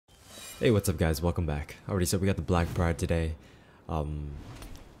Hey, what's up guys, welcome back. Already said we got the Black Pride today.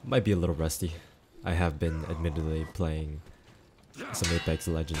 Might be a little rusty. I have been admittedly playing some Apex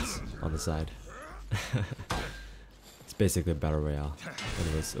Legends on the side. It's basically a battle royale.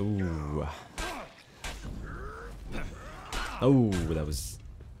 Anyways, ooh. Oh, that was...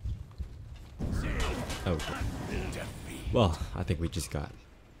 Oh. Well, I think we just got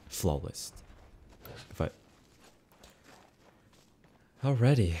flawless. But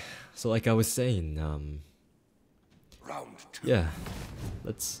alrighty. So like I was saying, yeah,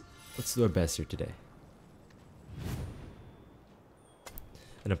 let's do our best here today.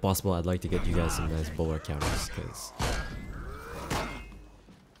 And if possible, I'd like to get you guys some nice bulwark counters, because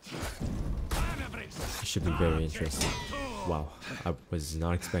it should be very interesting. Wow, I was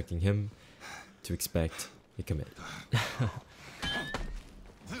not expecting him to expect a commit.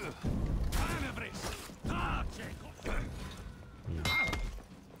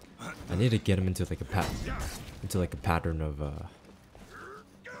 I need to get him into like a pattern of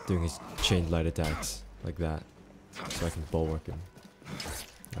doing his chain light attacks like that, so I can bulwark him.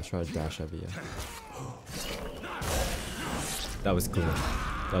 I'll try to dash heavy. Yeah. That was clean.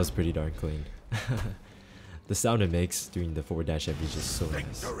 That was pretty darn clean. The sound it makes doing the forward dash heavy is just so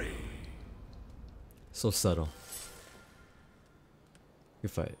nice. So subtle.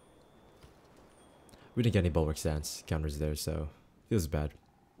 Good fight. We didn't get any bulwark stance counters there, so feels bad.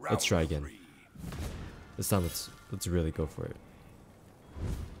 Let's try again. This time let's really go for it.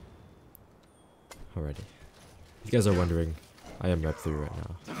 Alrighty. If you guys are wondering, I am rep 3 right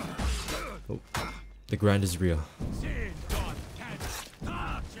now. Oh, the grind is real.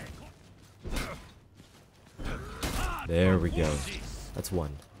 There we go. That's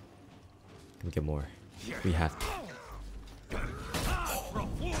one. Can we get more? We have to.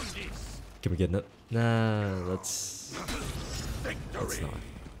 Can we get no? Nah, let's not.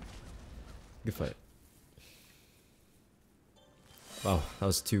 Good fight. Wow, that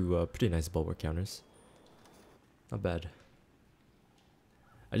was two pretty nice bulwark counters. Not bad.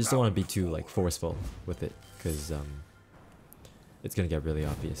 I just don't want to be too like forceful with it, because it's gonna get really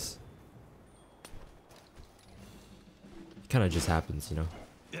obvious. It kind of just happens, you know.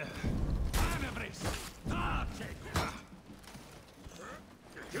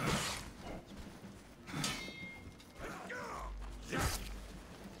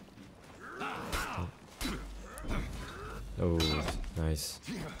 Oh, nice.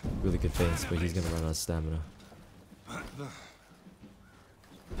 Really good feints, but he's gonna run out of stamina.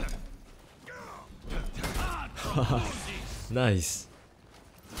 Nice.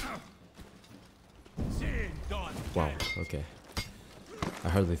 Wow, okay. I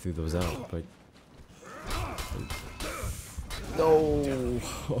hardly threw those out, but... No!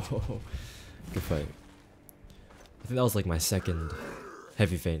 Good fight. I think that was like my second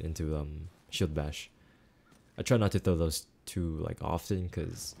heavy feint into shield bash. I try not to throw those too like often,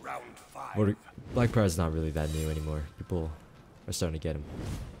 because Black Pride is not really that new anymore. People are starting to get him,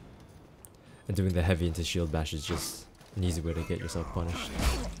 and doing the heavy into shield bash is just an easy way to get yourself punished.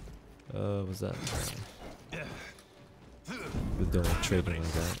 What's that? We don't like trading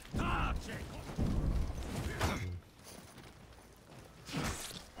like that.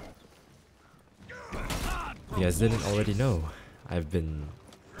 If you guys didn't already know, I've been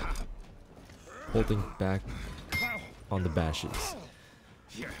holding back on the bashes,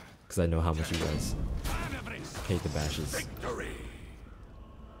 because I know how much you guys hate the bashes.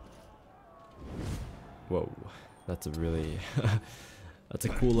 Whoa, that's a really that's a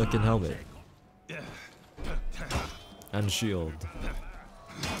cool looking helmet and shield.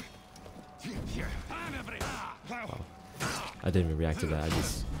 Wow. I didn't even react to that, I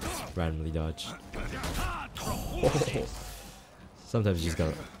just randomly dodged. Oh. Sometimes you just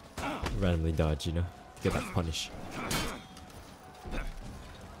gotta randomly dodge, you know, to get that punish.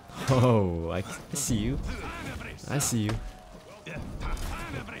 Oh, I see you. I see you. That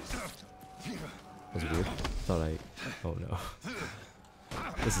was weird. Thought I... Oh no.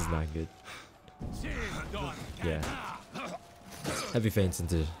 This is not good. Yeah. Heavy feints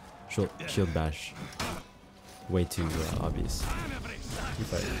into shield bash. Way too obvious. Keep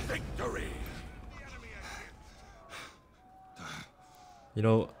fighting. You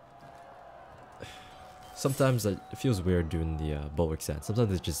know, sometimes it feels weird doing the bulwark stance.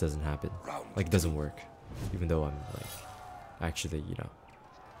 Sometimes it just doesn't happen. Like, it doesn't work. Even though I'm like, actually, you know,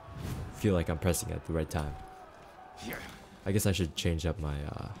 feel like I'm pressing it at the right time. I guess I should change up my,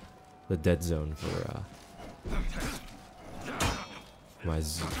 the dead zone for, my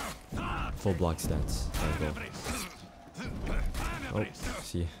full block stance. Oh,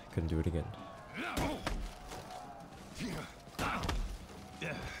 see, couldn't do it again.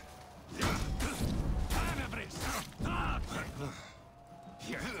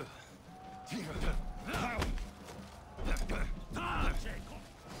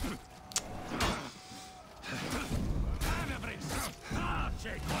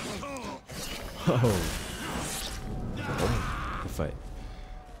 Oh, good fight.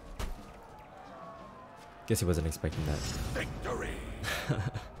 Guess he wasn't expecting that. Victory.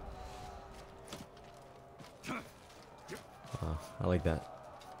 I like that.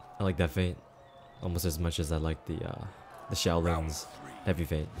 I like that feint almost as much as I like the Shaolin's heavy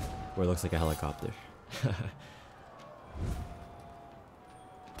feint, where it looks like a helicopter.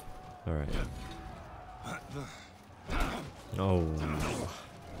 All right. Oh.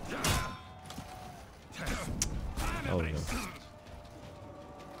 Oh no.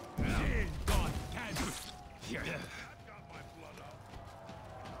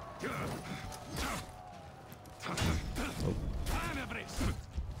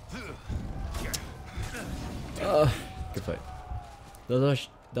 Good fight.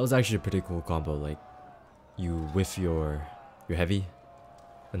 That was actually a pretty cool combo. Like, you whiff your heavy,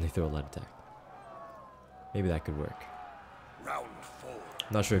 and they throw a light attack. Maybe that could work. Round 4.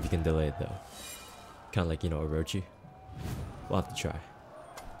 Not sure if you can delay it though. Kind of like, you know, Orochi. We'll have to try.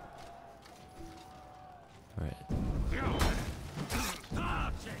 All right.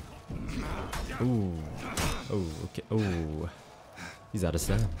 Ooh. Oh, okay. Oh. He's out of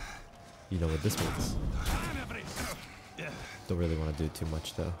stam. You know what this means. Don't really want to do too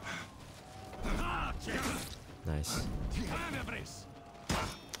much though. Nice.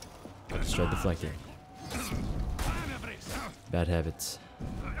 Just try deflecting. Bad habits.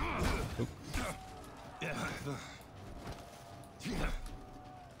 Oop.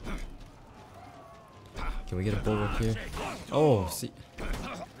 Can we get a bulwark here? Oh, see.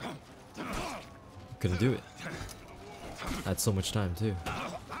 Couldn't do it. I had so much time too.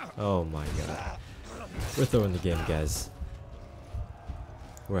 Oh my god. We're throwing the game, guys.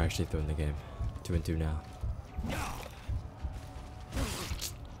 We're actually throwing the game. 2-2 now.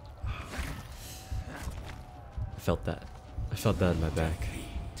 I felt that. I felt that in my back.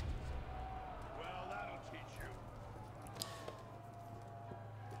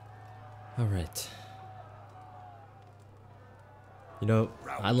 Alright. You know,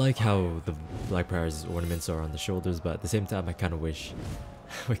 I like how the Blackbriar's ornaments are on the shoulders, but at the same time I kind of wish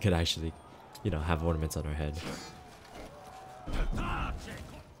we could actually, you know, have ornaments on our head.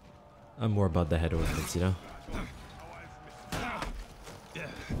 I'm more about the head ornaments, you know?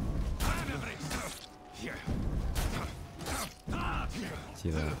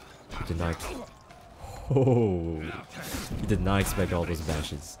 See that? He did not... Oh! He did not expect all those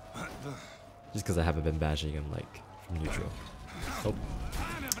bashes. Just because I haven't been bashing him, like, from neutral. Oh.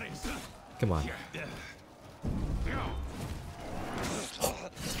 Come on.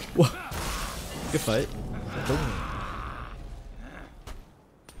 Whoa. Good fight. Boom.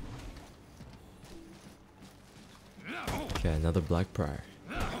 Okay, another Blackbriar.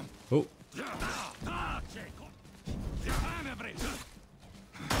 Oh.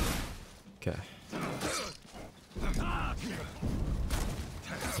 Okay.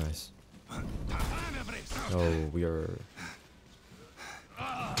 Nice. Oh, we are...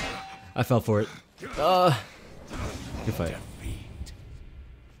 I fell for it. Good fight.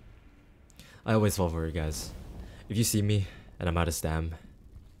 I always fall for it, guys. If you see me and I'm out of stam,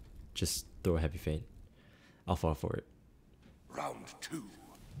 just throw a heavy feint. I'll fall for it. Round 2.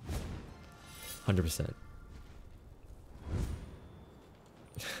 100%.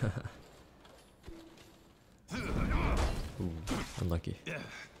 Ooh, unlucky.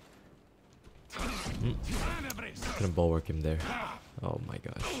 Couldn't bulwark him there. Oh my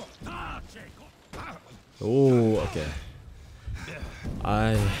gosh. Oh, okay.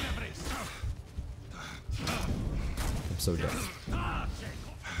 I'm so dead.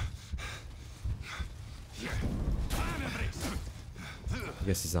 I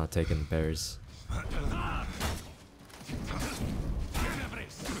guess he's not taking the bears.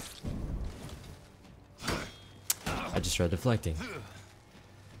 I just tried deflecting.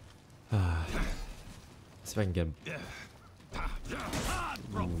 See if I can get him.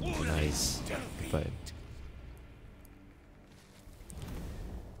 Ooh, nice. But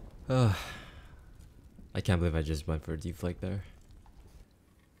I can't believe I just went for a deflect there.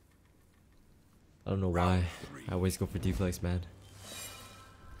 I don't know why. I always go for deflects, man.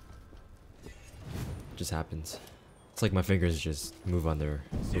 It just happens. It's like my fingers just move on their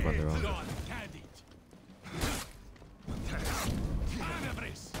own.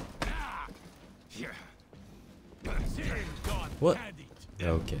 What?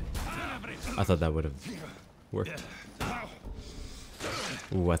 Okay. I thought that would have worked.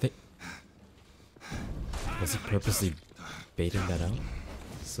 Ooh, I think Was he purposely baiting that out?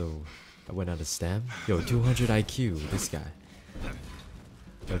 So I went out of stam? Yo, 200 IQ, this guy.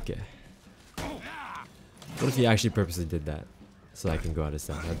 Okay. What if he actually purposely did that? So I can go out of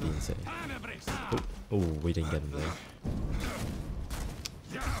stam? That'd be insane. Oh, we didn't get him there.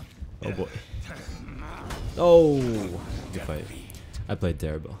 Oh boy. Oh! Good fight. I played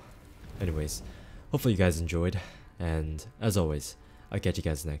terrible. Anyways, hopefully you guys enjoyed. And as always, I'll catch you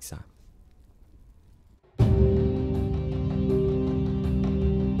guys next time.